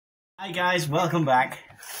Hi guys, welcome back.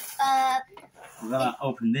 We're gonna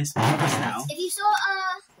open this box now. If you saw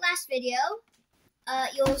last video,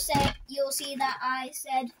 you'll see that I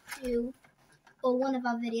said to, or one of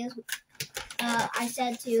our videos, I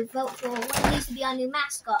said to vote for what needs to be our new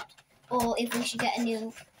mascot, or if we should get a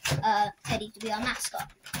new teddy to be our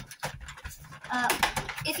mascot.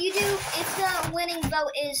 If the winning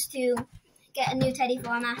vote is to get a new teddy for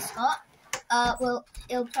our mascot,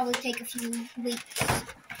 it'll probably take a few weeks.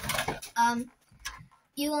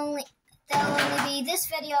 There'll only be this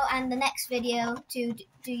video and the next video to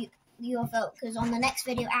do your vote, because on the next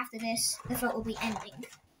video after this, the vote will be ending.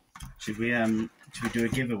 Should we do a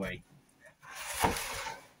giveaway?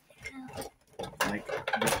 Like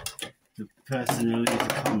the person who leaves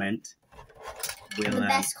a comment will the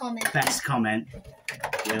best comment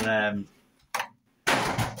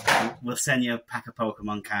we'll send you a pack of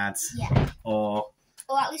Pokemon cards. Yeah. Or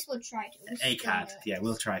at least we'll try to. A card. Yeah,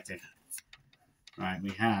 we'll try to. Right, we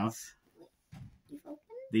have.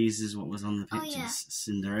 These is what was on the pictures. Oh, yeah.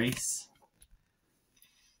 Cinderace.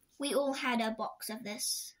 We all had a box of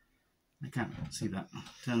this. I can't see that.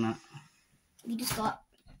 Turn that. We just got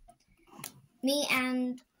me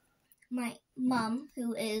and my mum,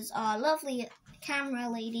 who is our lovely camera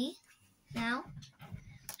lady now,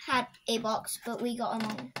 had a box, but we got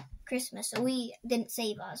them on Christmas, so we didn't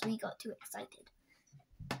save ours. We got too excited.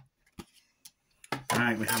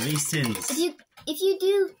 Alright, we have these tins. If you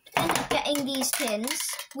do end up getting these tins,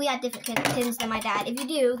 we had different tins than my dad. If you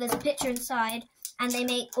do, there's a picture inside, and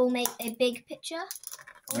they all make a big picture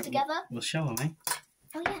all together. We'll show them, eh?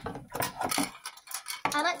 Oh yeah.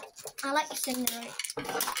 I like the Cinderace.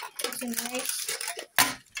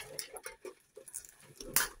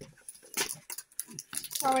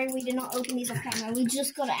 Sorry, we did not open these off camera. We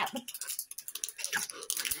just got it out.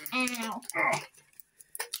 Ow.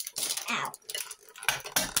 Ow.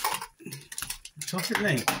 Toss it, Lee.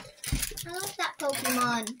 I like that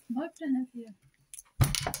Pokemon. Open it here.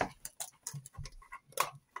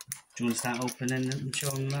 Do you want to start opening it and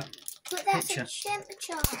showing that? But that's picture? a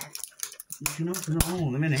temperature. You can open it all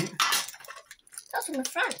in a minute. That's on the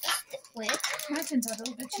front. That's weird. I think I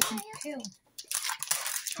don't bet you can kill.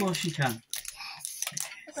 Of course you can.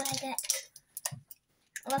 Look what I get.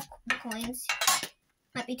 I love the coins.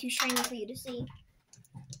 Might be too shiny for you to see.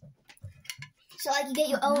 So like you get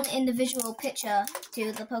your own individual picture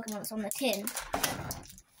to the Pokemon that's on the tin.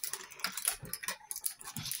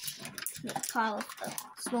 Make a pile of the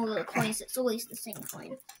small little coins. It's always the same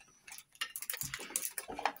coin.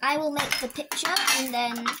 I will make the picture and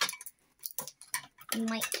then I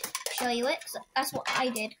might show you it. So that's what I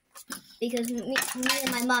did, because me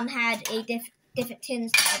and my mum had a different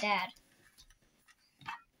tins to my dad.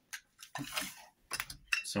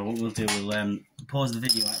 So what we'll do, we'll pause the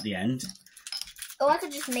video at the end. Oh, I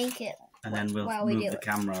could just make it. And then we'll move the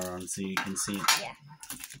camera on so you can see it. Yeah.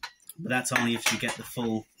 But that's only if you get the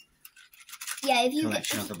full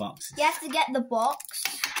collection of the boxes. You have to get the box.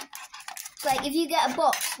 Like, if you get a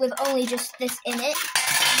box with only just this in it,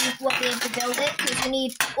 you won't be able to build it, because you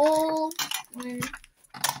need all 1,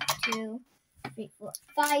 2, 3, 4,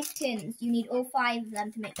 5 tins. You need all 5 of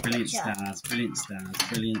them to make the Brilliant picture. stars, brilliant stars,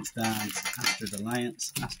 brilliant stars. Astrid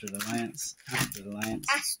Alliance, Astrid Alliance, Astrid Alliance.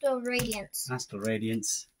 Astral Radiance. Astral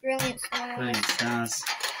Radiance. Brilliant stars. Brilliant stars.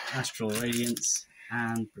 Astral Radiance.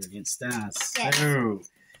 And Brilliant Stars. Yes. So,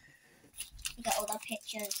 You got all the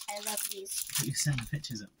pictures. I love these. you send the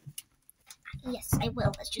pictures up. Yes, I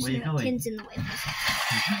will. There's just no tins in the way.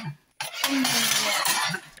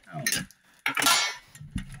 Oh.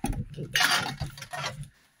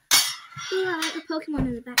 Ooh, I like the Pokemon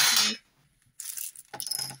in the background.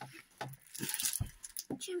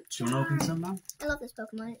 Do you want to open some now? I love this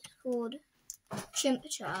Pokemon. It's called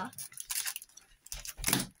Chimchar.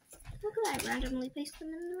 Look at that. Randomly place them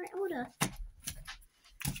in the right order.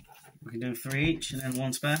 We can do 3 each and then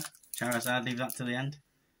 1 spare. Charizard, leave that to the end.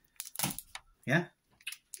 Yeah?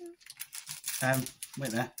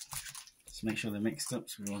 Wait there. Just make sure they're mixed up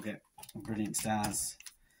so we all get Brilliant Stars.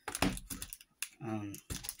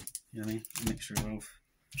 You know what I mean? A mixture of both.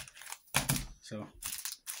 So,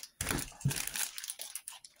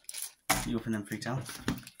 you open them 3 times.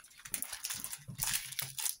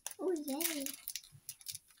 Oh, yay.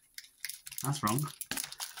 That's wrong.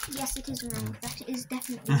 Yes, it is wrong. That is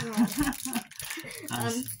definitely wrong.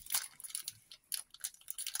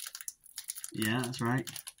 Yeah, that's right.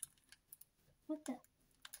 What the?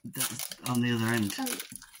 That's on the other end. Oh.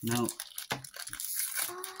 No.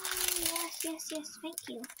 Oh, yes. Thank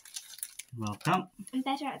you. Welcome. I'm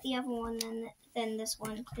better at the other one than this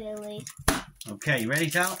one, clearly. Okay, you ready,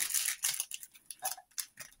 Tal?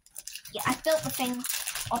 Yeah, I built the thing.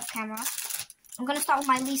 off camera. I'm going to start with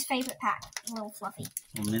my least favourite pack, Little Fluffy.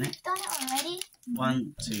 1 minute. Done it already?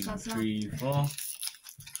 1, 2, 3, 4.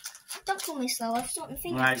 Don't call me slow, I've started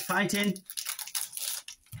thinking. Right, fighting.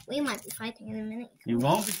 We might be fighting in a minute. You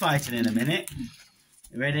won't be fighting in a minute.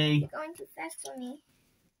 You ready? You're going too fast for me.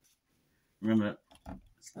 Remember,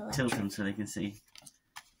 Slow. tilt them so they can see.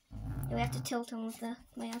 We have to tilt them with the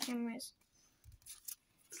way our camera is.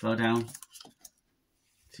 Slow down.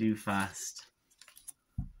 Too fast.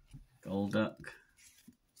 Gold duck.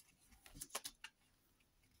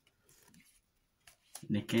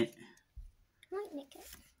 Nick it. Might nick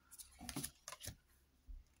it.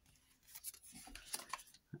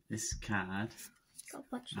 This card, Go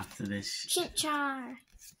watch. after this Chinchar.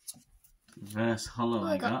 reverse hollow Oh,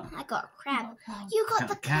 I got. I got a crab. Oh, cow. You got Got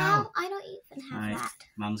the a cow. cow. I don't even have Right, that.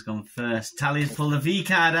 Mum's gone first. Tally's pulled the V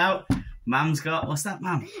card out. Mum's got, what's that,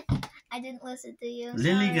 Mum? I didn't listen to you.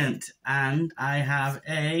 Lilligant. And I have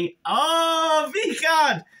a, V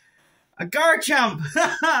card! A Garchamp!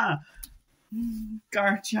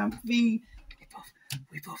 Garchamp V.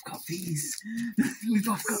 We both got V's. We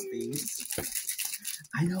both got V's.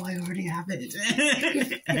 I know I already have it.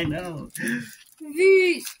 I know.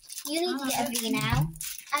 V. You need to get a V now.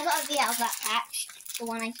 I got a V out of that patch. The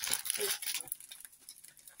one I keep.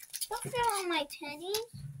 Don't feel on my teddy.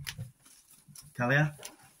 Talia,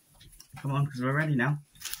 come on, because we're ready now.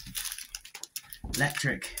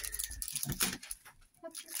 Electric.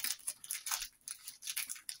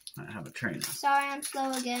 I have a trainer. Sorry, I'm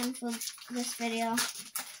slow again for this video.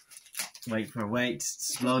 Wait.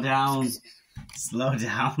 Slow down. Slow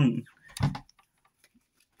down. How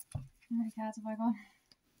many cards have I got?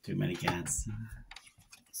 Too many cards.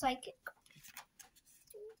 Psychic.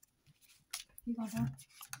 You got that?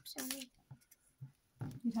 Sorry.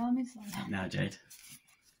 You telling me slow down? Now, Jade.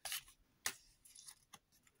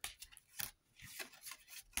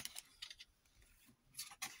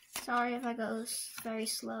 Sorry if I go very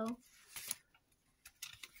slow.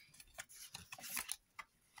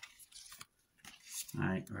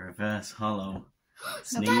 Right, reverse hollow.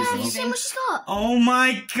 Dad, you Sneasel. see what she's got? Oh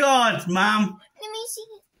my god, Mum! Let me see.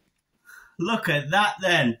 Look at that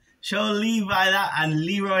then. Show Levi that and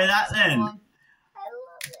Leroy that then. Come on. I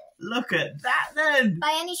love it. Look at that then.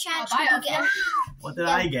 By any chance, I'll buy could you it get a... What did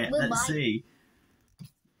Yeah, I get? we'll Let's buy. see.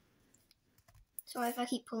 Sorry if I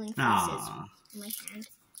keep pulling pieces Aw, in my hand.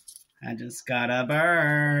 I just got a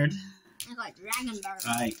bird. I got Dragon Bird.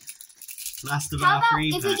 Right. Last of How our about free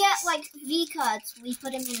if we packs. get like V cards, we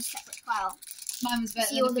put them in a separate file. Mine was better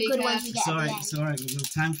See than all a the big good card. ones you get It's at the alright, end. it's alright. We've got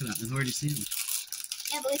time for that. We've already seen them.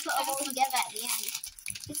 Yeah, but we put them all together at the end.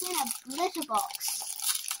 It's in a litter box.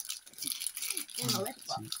 In a litter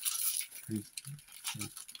box.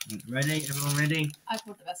 Ready? Everyone ready? I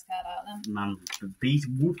pulled the best card out then. Man, the beat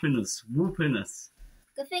whooping us. Whooping us.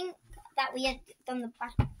 Good thing that we had done the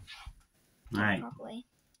back Right. properly.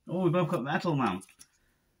 Oh, we both got metal, man.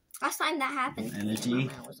 Last time that happened. Energy. Yeah,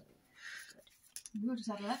 Mama wasn't- We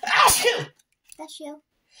just had left. Bless you. Bless you.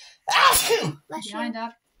 Behind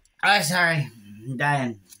Dad. Oh, sorry. I'm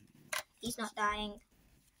dying. He's not dying.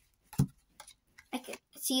 I can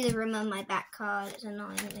see the rim on my back card. It's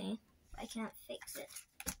annoying me. I can't fix it.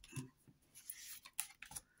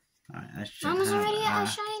 Alright, I should Mama's have already at a a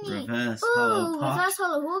shiny. reverse hollow Ooh, pot. reverse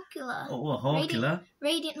hollow Hawkula. Oh, a Hawkula.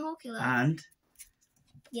 Radiant Hawkula. And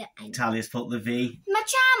Yeah, I know. Talia's put the V.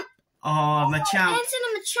 Machamp! Oh, Machamp. It's in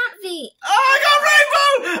a Machamp V. Oh, I got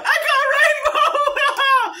Rainbow! I got Rainbow!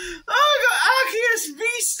 Oh, I got Arceus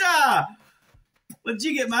V-Star! What did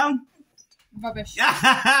you get, Mum? Rubbish. Yes!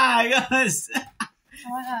 I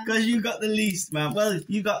like that. Because you got the least, man. Well,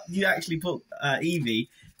 you actually put Eevee,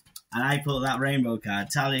 and I put that rainbow card.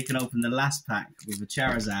 Talia can open the last pack with a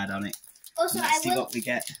Charizard on it. Also, Let's see what we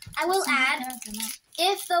get. I will add, Cards in that.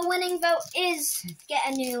 if the winning vote is get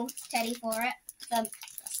a new teddy for it, the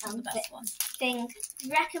That's the best one. thing,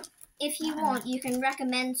 if you want, you can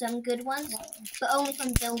recommend some good ones, but only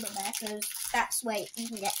from Build-A-Bear, because that's where you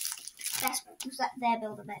can get, that's their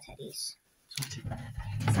Build-A-Bear teddies.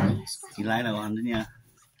 You like that one, didn't you?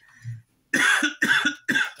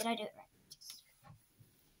 Did I do it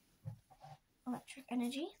right? Electric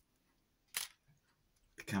energy.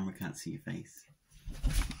 The camera can't see your face.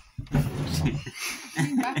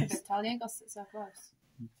 Lean back a bit, Tal. You ain't got to sit so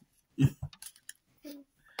close.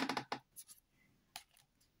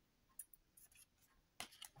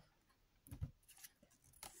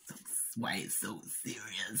 Why it's so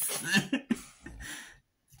serious?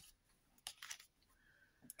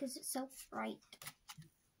 Because it's so bright.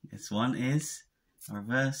 This one is a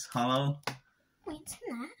reverse hollow Wait, it's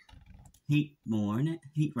in that. heat more in it.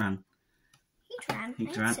 Heat run. Heat ran.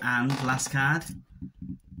 Heat run. And last card.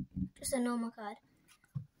 just a normal card.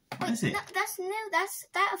 What is it? No, that's new.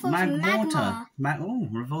 That was magma. Oh,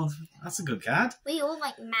 revolve. That's a good card. We all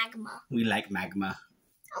like magma. We like magma.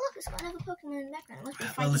 Oh look, it's got another Pokemon in the background. Must be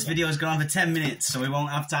Well, this video has gone on for 10 minutes, so we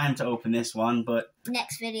won't have time to open this one, but...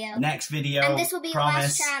 Next video. And this will be your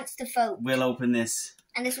last chance to vote. We'll open this.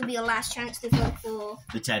 And this will be your last chance to vote for...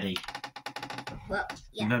 The teddy. Well,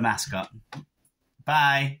 yeah. The mascot.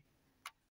 Bye.